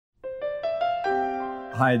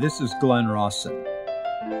Hi, this is Glenn Rawson.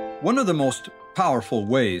 One of the most powerful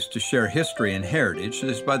ways to share history and heritage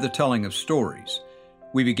is by the telling of stories.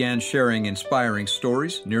 We began sharing inspiring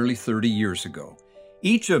stories nearly 30 years ago.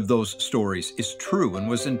 Each of those stories is true and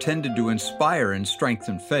was intended to inspire and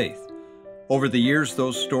strengthen faith. Over the years,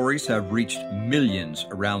 those stories have reached millions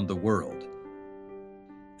around the world.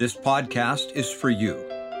 This podcast is for you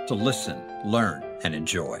to listen, learn, and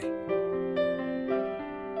enjoy.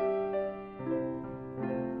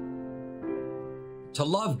 To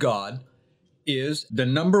love God is the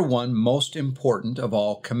number one most important of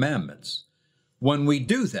all commandments. When we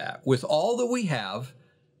do that with all that we have,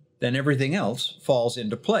 then everything else falls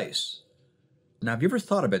into place. Now, have you ever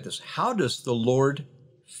thought about this? How does the Lord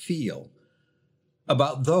feel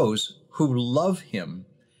about those who love Him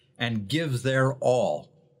and give their all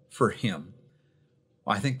for Him?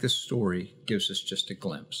 Well, I think this story gives us just a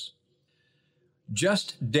glimpse.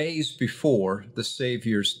 Just days before the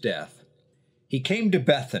Savior's death, He came to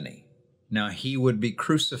Bethany. Now, He would be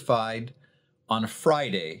crucified on a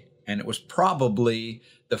Friday, and it was probably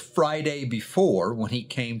the Friday before when He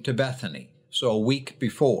came to Bethany, so a week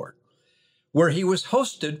before, where He was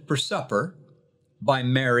hosted for supper by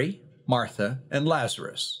Mary, Martha, and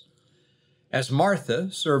Lazarus. As Martha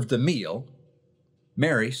served the meal,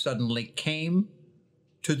 Mary suddenly came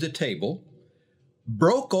to the table,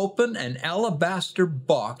 broke open an alabaster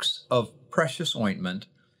box of precious ointment,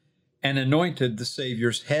 and anointed the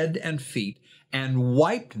Savior's head and feet and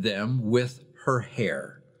wiped them with her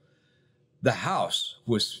hair. The house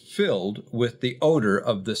was filled with the odor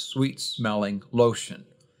of the sweet-smelling lotion.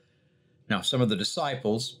 Now, some of the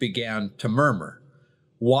disciples began to murmur,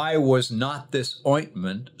 "Why was not this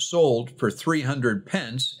ointment sold for 300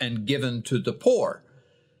 pence and given to the poor?"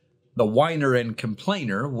 The whiner and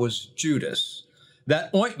complainer was Judas. That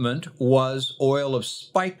ointment was oil of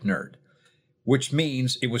spikenard, which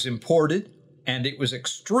means it was imported and it was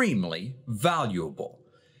extremely valuable.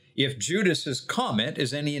 If Judas's comment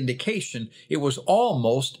is any indication, it was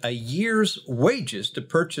almost a year's wages to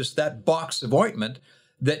purchase that box of ointment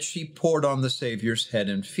that she poured on the Savior's head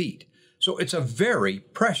and feet. So it's a very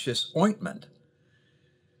precious ointment.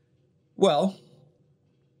 Well,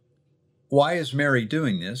 why is Mary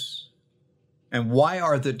doing this? And why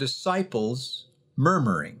are the disciples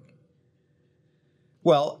murmuring?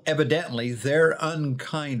 Well, evidently, their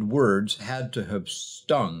unkind words had to have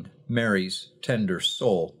stung Mary's tender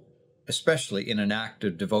soul, especially in an act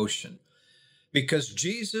of devotion, because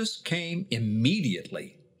Jesus came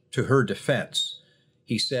immediately to her defense.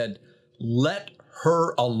 He said, "Let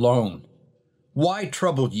her alone. Why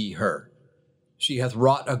trouble ye her? She hath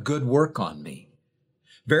wrought a good work on me.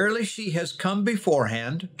 Verily, she has come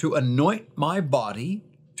beforehand to anoint my body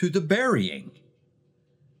to the burying."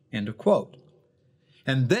 End of quote.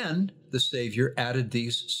 And then the Savior added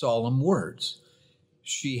these solemn words,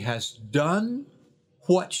 "She has done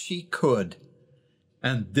what she could,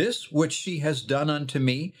 and this which she has done unto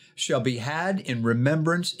me shall be had in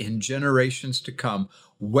remembrance in generations to come,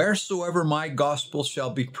 wheresoever my gospel shall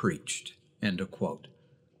be preached." End of quote.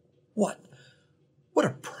 What a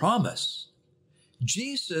promise.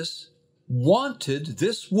 Jesus wanted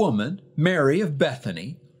this woman, Mary of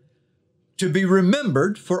Bethany, to be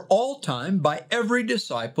remembered for all time by every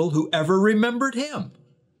disciple who ever remembered Him.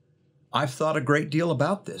 I've thought a great deal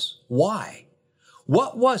about this. Why?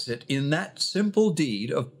 What was it in that simple deed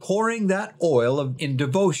of pouring that oil in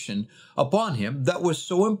devotion upon Him that was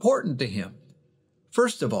so important to Him?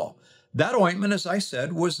 First of all, that ointment, as I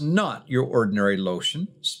said, was not your ordinary lotion,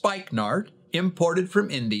 spikenard, imported from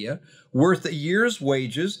India, worth a year's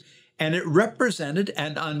wages, and it represented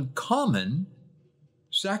an uncommon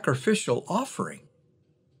sacrificial offering.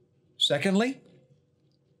 Secondly,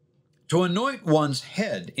 to anoint one's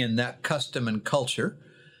head in that custom and culture,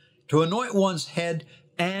 to anoint one's head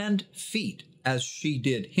and feet as she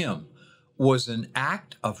did Him, was an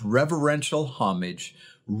act of reverential homage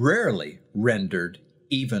rarely rendered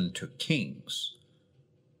even to kings.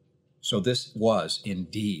 So this was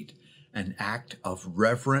indeed an act of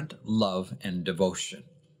reverent love and devotion.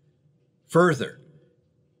 Further,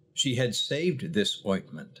 she had saved this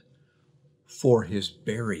ointment for His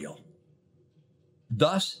burial,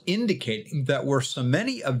 thus indicating that where so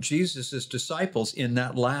many of Jesus' disciples in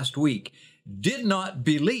that last week did not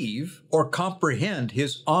believe or comprehend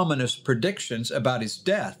His ominous predictions about His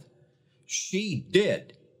death, she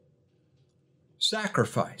did.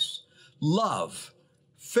 Sacrifice, love,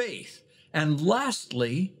 faith, and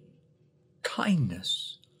lastly,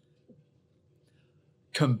 kindness.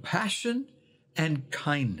 Compassion and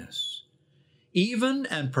kindness, even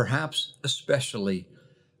and perhaps especially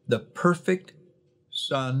the perfect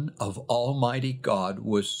Son of Almighty God,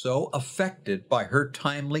 was so affected by her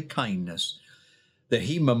timely kindness that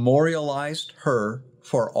he memorialized her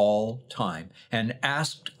for all time and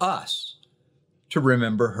asked us to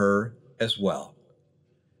remember her as well.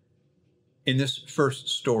 In this first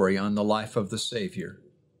story on the life of the Savior,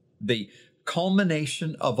 the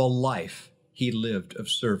culmination of a life he lived of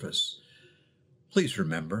service, please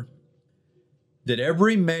remember that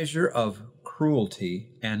every measure of cruelty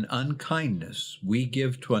and unkindness we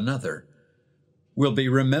give to another will be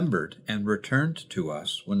remembered and returned to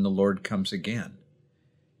us when the Lord comes again.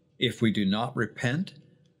 If we do not repent,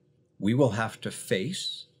 we will have to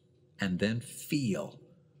face and then feel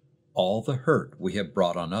all the hurt we have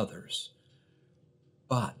brought on others.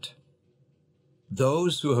 But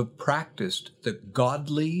those who have practiced the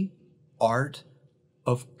godly art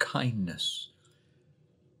of kindness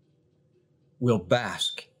will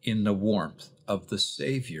bask in the warmth of the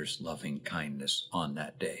Savior's loving kindness on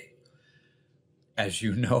that day. As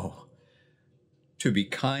you know, to be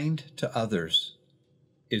kind to others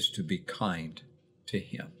is to be kind to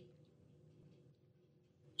Him.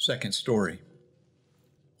 Second story.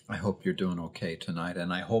 I hope you're doing okay tonight,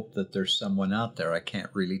 and I hope that there's someone out there I can't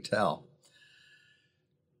really tell.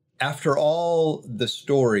 After all the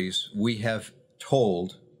stories we have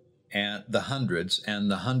told, and the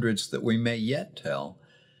hundreds that we may yet tell,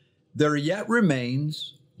 there yet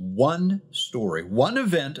remains one story, one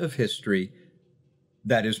event of history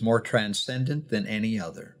that is more transcendent than any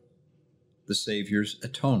other: the Savior's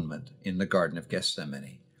atonement in the Garden of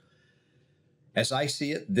Gethsemane. As I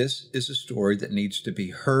see it, this is a story that needs to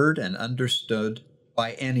be heard and understood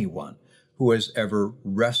by anyone who has ever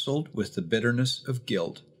wrestled with the bitterness of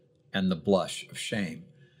guilt and the blush of shame,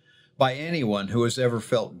 by anyone who has ever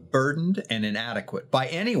felt burdened and inadequate, by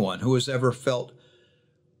anyone who has ever felt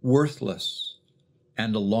worthless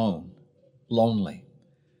and alone, lonely,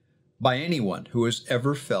 by anyone who has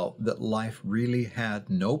ever felt that life really had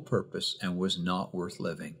no purpose and was not worth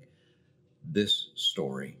living. This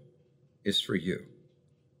story is for you.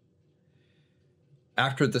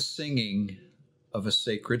 After the singing of a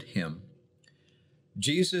sacred hymn,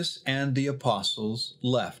 Jesus and the apostles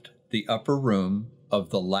left the upper room of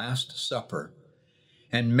the Last Supper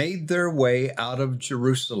and made their way out of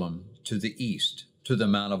Jerusalem to the east, to the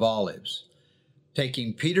Mount of Olives.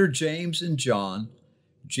 Taking Peter, James, and John,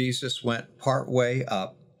 Jesus went partway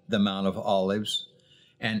up the Mount of Olives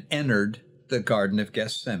and entered the Garden of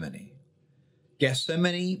Gethsemane.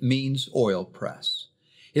 Gethsemane means oil press.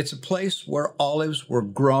 It's a place where olives were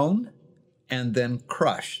grown and then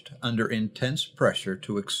crushed under intense pressure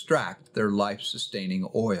to extract their life-sustaining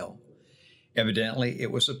oil. Evidently,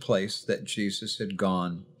 it was a place that Jesus had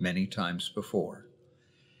gone many times before.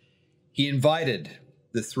 He invited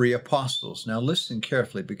the three apostles. Now listen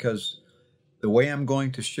carefully, because the way I'm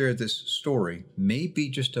going to share this story may be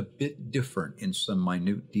just a bit different in some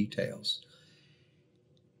minute details.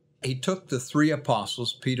 He took the three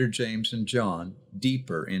apostles, Peter, James, and John,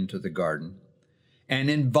 deeper into the garden and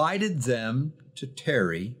invited them to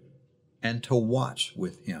tarry and to watch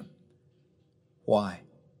with him. Why?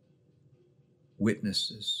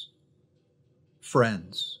 Witnesses,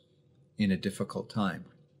 friends in a difficult time.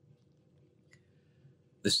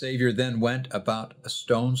 The Savior then went about a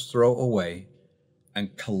stone's throw away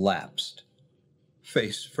and collapsed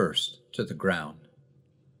face first to the ground,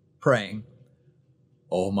 praying,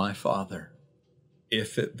 "O my Father,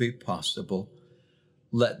 if it be possible,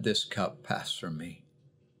 let this cup pass from me.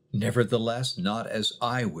 Nevertheless, not as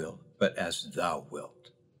I will, but as thou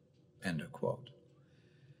wilt." End of quote.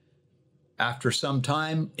 After some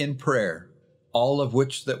time in prayer, all of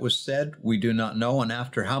which that was said we do not know, and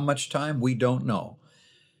after how much time we don't know,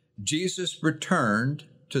 Jesus returned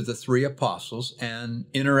to the three apostles, and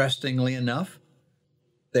interestingly enough,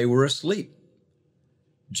 they were asleep.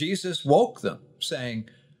 Jesus woke them, saying,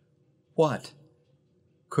 "What?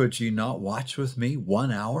 Could ye not watch with me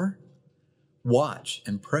 1 hour? Watch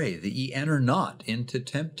and pray that ye enter not into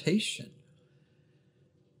temptation."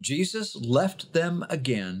 Jesus left them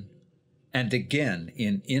again and again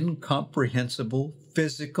in incomprehensible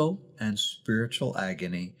physical and spiritual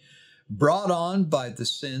agony, brought on by the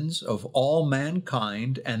sins of all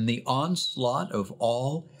mankind and the onslaught of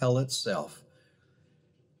all hell itself.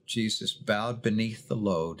 Jesus bowed beneath the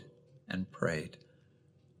load and prayed,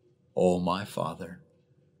 "O my Father,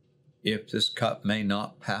 if this cup may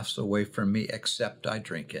not pass away from me except I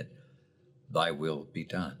drink it, thy will be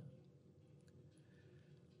done."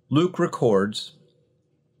 Luke records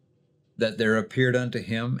that there appeared unto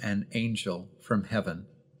him an angel from heaven,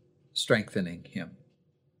 strengthening him.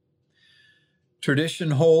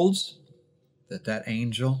 Tradition holds that that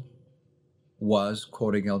angel was,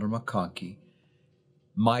 quoting Elder McConkie,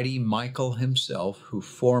 mighty Michael himself, who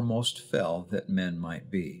foremost fell that men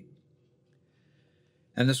might be.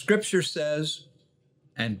 And the scripture says,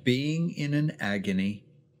 and being in an agony,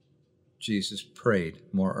 Jesus prayed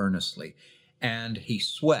more earnestly, and he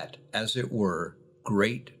sweat, as it were,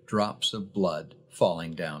 great drops of blood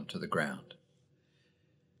falling down to the ground.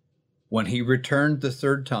 When he returned the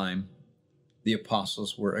third time, the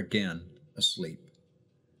apostles were again asleep.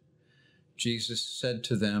 Jesus said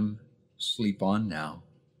to them, "Sleep on now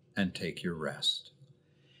and take your rest."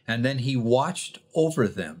 And then he watched over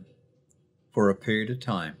them for a period of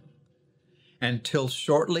time, until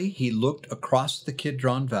shortly he looked across the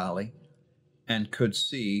Kidron Valley and could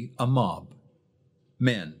see a mob,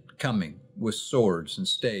 men coming with swords and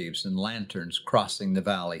staves and lanterns crossing the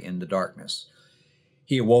valley in the darkness.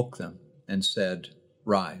 He awoke them and said,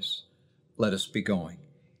 "Rise, let us be going.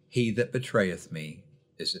 He that betrayeth me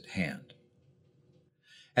is at hand."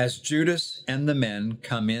 As Judas and the men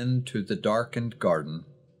come into the darkened garden,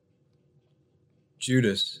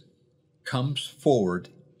 Judas comes forward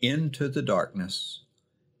into the darkness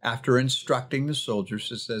after instructing the soldiers.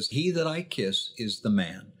 It says, "He that I kiss is the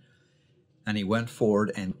man." And he went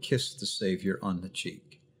forward and kissed the Savior on the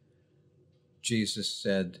cheek. Jesus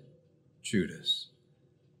said, "Judas,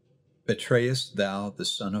 betrayest thou the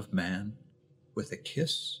Son of Man with a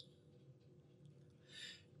kiss?"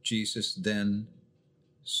 Jesus then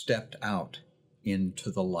stepped out into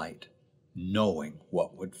the light, knowing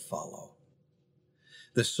what would follow.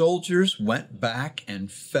 The soldiers went back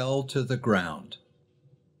and fell to the ground.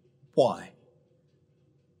 Why?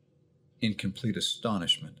 In complete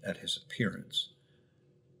astonishment at his appearance.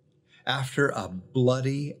 After a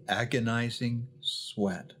bloody, agonizing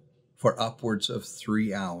sweat for upwards of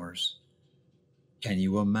 3 hours, can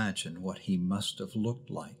you imagine what he must have looked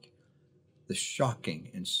like? The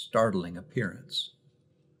shocking and startling appearance.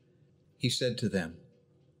 He said to them,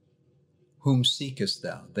 "Whom seekest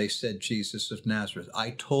thou?" They said, "Jesus of Nazareth."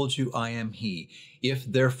 "I told you I am he. If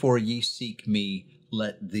therefore ye seek me,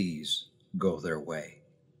 let these go their way."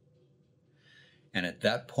 And at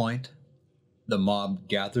that point, the mob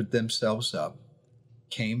gathered themselves up,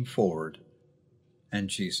 came forward, and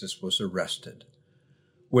Jesus was arrested.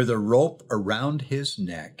 With a rope around his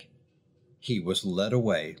neck, he was led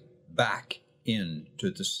away back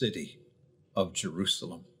into the city of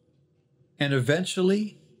Jerusalem. And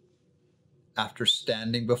eventually, after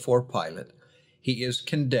standing before Pilate, he is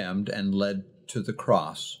condemned and led to the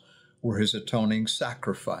cross, where his atoning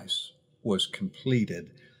sacrifice was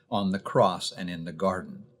completed on the cross and in the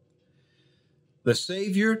garden. The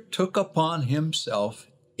Savior took upon himself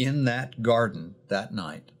in that garden that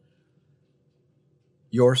night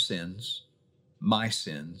your sins, my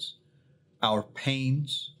sins, our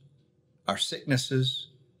pains, our sicknesses,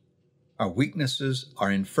 our weaknesses,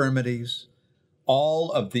 our infirmities,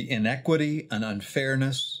 all of the inequity and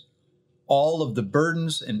unfairness, all of the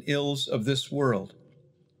burdens and ills of this world.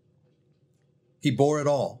 He bore it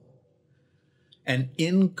all. An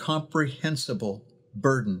incomprehensible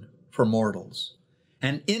burden for mortals,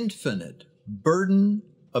 an infinite burden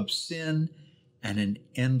of sin, and an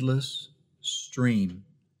endless stream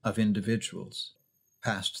of individuals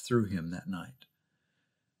passed through him that night.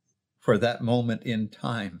 For that moment in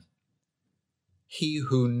time, he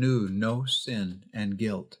who knew no sin and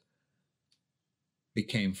guilt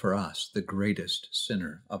became for us the greatest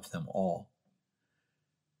sinner of them all.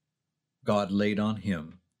 God laid on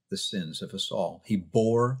him the sins of us all. He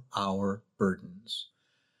bore our burdens.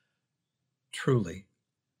 Truly,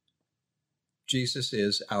 Jesus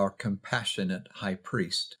is our compassionate high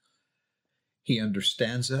priest. He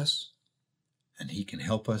understands us, and he can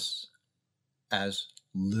help us as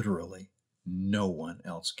literally no one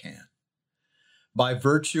else can. By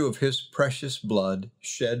virtue of his precious blood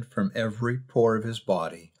shed from every pore of his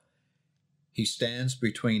body, he stands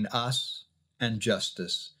between us and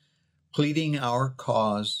justice, pleading our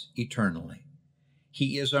cause eternally.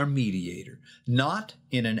 He is our mediator, not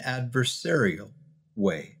in an adversarial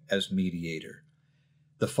way as mediator.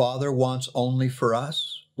 The Father wants only for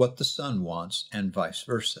us what the Son wants, and vice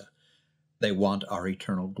versa. They want our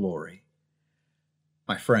eternal glory.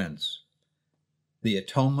 My friends, the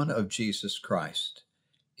atonement of Jesus Christ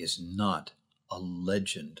is not a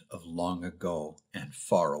legend of long ago and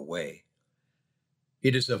far away.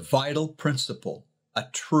 It is a vital principle, a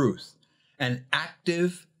truth, an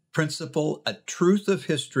active principle, a truth of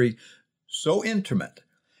history so intimate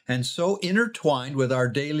and so intertwined with our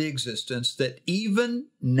daily existence that even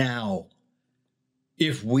now,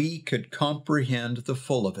 if we could comprehend the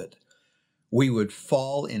full of it, we would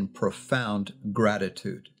fall in profound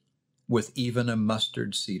gratitude with even a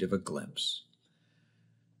mustard seed of a glimpse.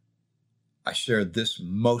 I shared this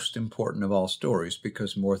most important of all stories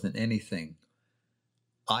because more than anything,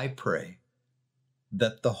 I pray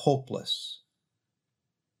that the hopeless,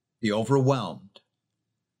 the overwhelmed,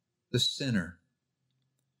 the sinner,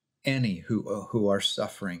 any who are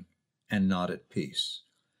suffering and not at peace,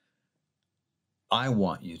 I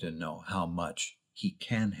want you to know how much he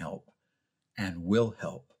can help and will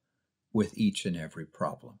help with each and every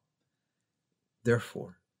problem.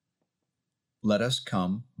 Therefore, let us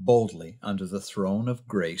come boldly under the throne of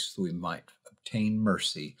grace that we might obtain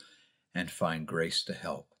mercy and find grace to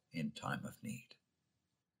help in time of need.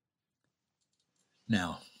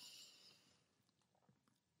 Now,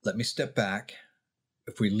 let me step back.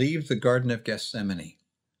 If we leave the Garden of Gethsemane,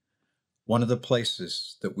 one of the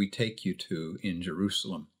places that we take you to in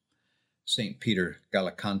Jerusalem, St. Peter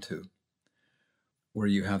Gallicantu, where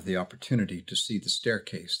you have the opportunity to see the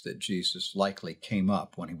staircase that Jesus likely came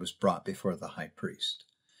up when he was brought before the high priest,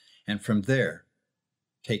 and from there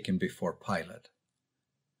taken before Pilate.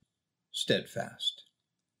 Steadfast.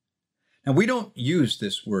 Now, we don't use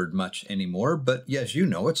this word much anymore, but as you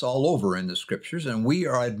know, it's all over in the scriptures, and we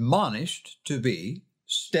are admonished to be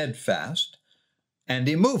steadfast and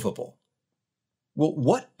immovable. Well,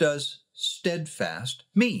 what does steadfast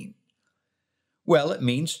mean? Well, it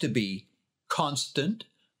means to be constant,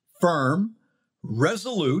 firm,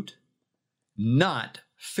 resolute, not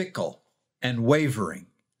fickle and wavering.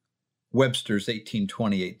 Webster's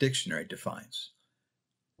 1828 dictionary defines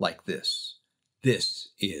like this: this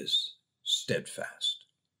is steadfast.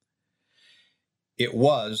 It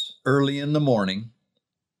was early in the morning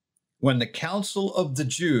when the council of the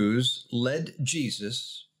Jews led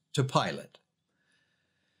Jesus to Pilate.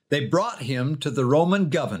 They brought him to the Roman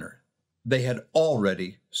governor. They had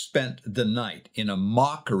already spent the night in a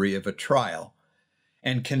mockery of a trial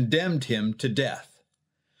and condemned him to death.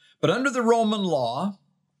 But under the Roman law,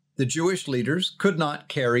 the Jewish leaders could not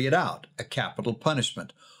carry it out, a capital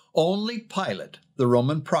punishment. Only Pilate, the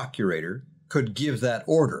Roman procurator, could give that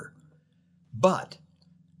order. But,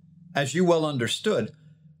 as you well understood,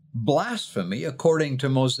 blasphemy, according to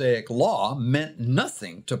Mosaic law, meant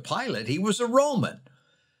nothing to Pilate. He was a Roman.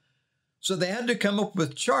 So they had to come up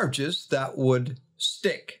with charges that would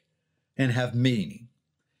stick and have meaning.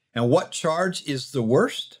 And what charge is the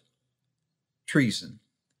worst? Treason,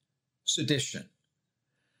 sedition.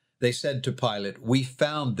 They said to Pilate, "We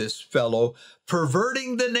found this fellow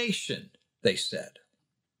perverting the nation," they said.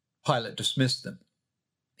 Pilate dismissed them.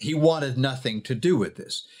 He wanted nothing to do with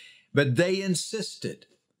this, but they insisted.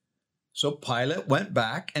 So Pilate went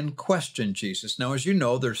back and questioned Jesus. Now, as you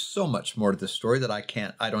know, there's so much more to the story that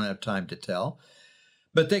I don't have time to tell.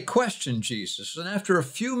 But they questioned Jesus. And after a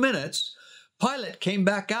few minutes, Pilate came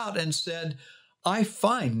back out and said, "I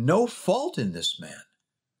find no fault in this man."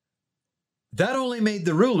 That only made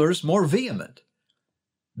the rulers more vehement.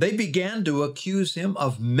 They began to accuse him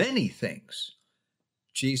of many things.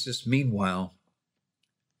 Jesus, meanwhile,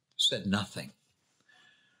 said nothing.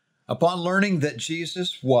 Upon learning that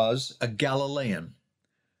Jesus was a Galilean,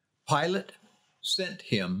 Pilate sent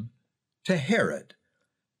him to Herod,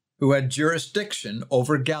 who had jurisdiction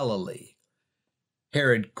over Galilee.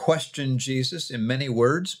 Herod questioned Jesus in many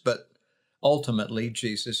words, but ultimately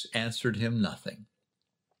Jesus answered him nothing.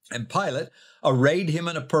 And Pilate arrayed him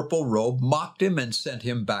in a purple robe, mocked him, and sent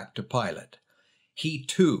him back to Pilate. He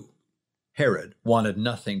too, Herod, wanted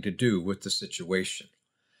nothing to do with the situation.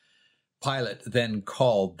 Pilate then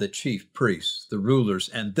called the chief priests, the rulers,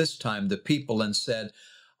 and this time the people, and said,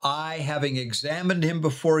 "I, having examined him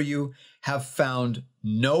before you, have found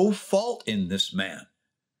no fault in this man.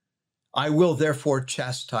 I will therefore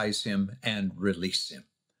chastise him and release him."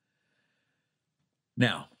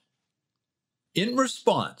 Now, in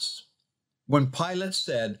response, when Pilate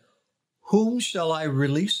said, "Whom shall I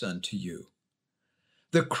release unto you?"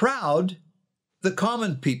 the crowd, the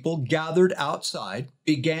common people gathered outside,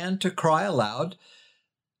 began to cry aloud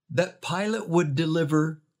that Pilate would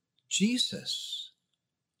deliver Jesus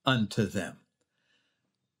unto them.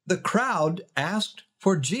 The crowd asked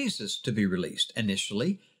for Jesus to be released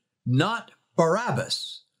initially, not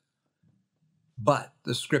Barabbas. But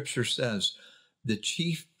the scripture says the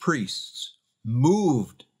chief priests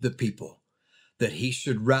moved the people that he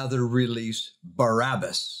should rather release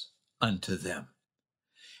Barabbas unto them.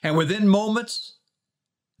 And within moments,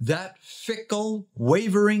 that fickle,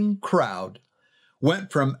 wavering crowd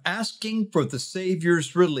went from asking for the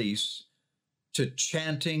Savior's release to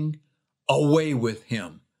chanting, "Away with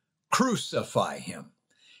him, crucify him,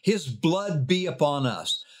 his blood be upon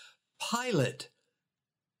us." Pilate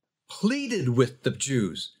pleaded with the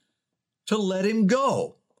Jews to let him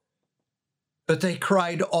go, but they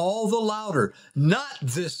cried all the louder, "Not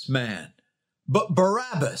this man, but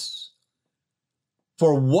Barabbas.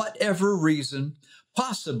 For whatever reason,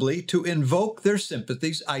 possibly to invoke their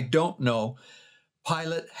sympathies, I don't know,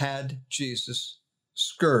 Pilate had Jesus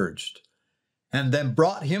scourged and then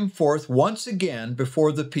brought him forth once again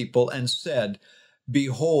before the people and said,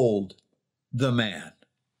 "Behold the man."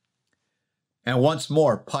 And once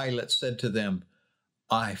more Pilate said to them,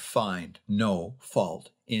 "I find no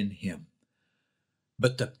fault in him."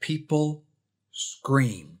 But the people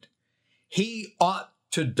screamed, "He ought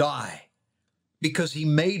to die because he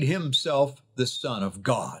made himself the Son of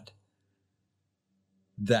God."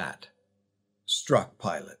 That struck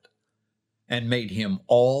Pilate and made him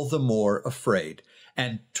all the more afraid.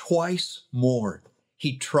 And twice more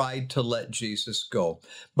he tried to let Jesus go.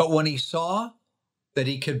 But when he saw that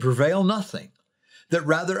he could prevail nothing, that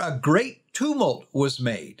rather a great tumult was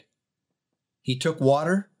made, he took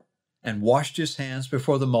water and washed his hands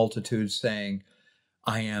before the multitude, saying,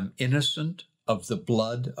 "I am innocent of the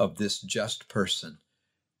blood of this just person.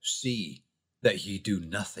 See that ye do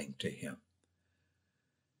nothing to him."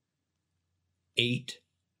 8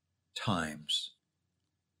 times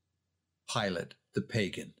Pilate the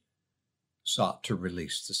pagan sought to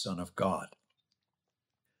release the Son of God.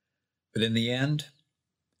 But in the end,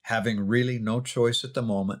 having really no choice at the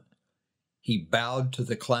moment, he bowed to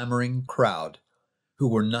the clamoring crowd, who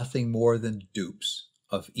were nothing more than dupes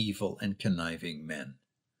of evil and conniving men.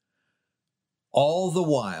 All the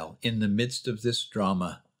while, in the midst of this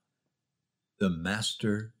drama, the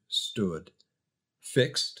Master stood,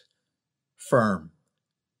 fixed, firm,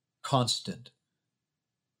 constant,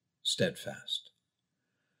 steadfast.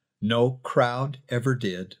 No crowd ever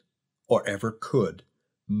did or ever could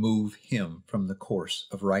move him from the course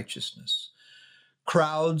of righteousness.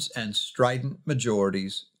 Crowds and strident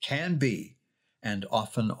majorities can be, and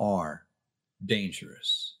often are,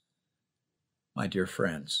 dangerous. My dear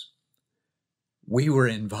friends, we were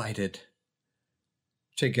invited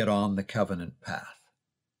to get on the covenant path.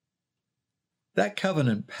 That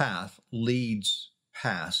covenant path leads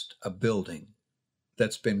past a building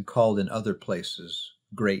that's been called in other places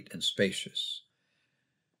great and spacious.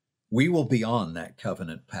 We will be on that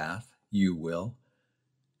covenant path, you will,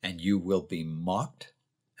 and you will be mocked,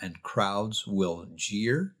 and crowds will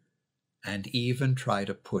jeer and even try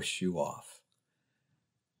to push you off.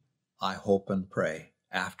 I hope and pray,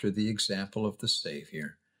 after the example of the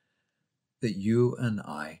Savior, that you and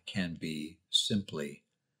I can be simply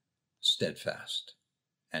steadfast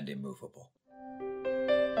and immovable.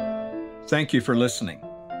 Thank you for listening.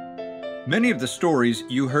 Many of the stories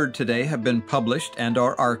you heard today have been published and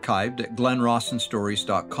are archived at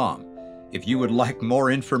glenrossenstories.com. If you would like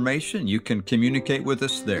more information, you can communicate with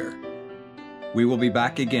us there. We will be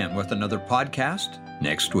back again with another podcast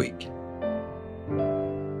next week.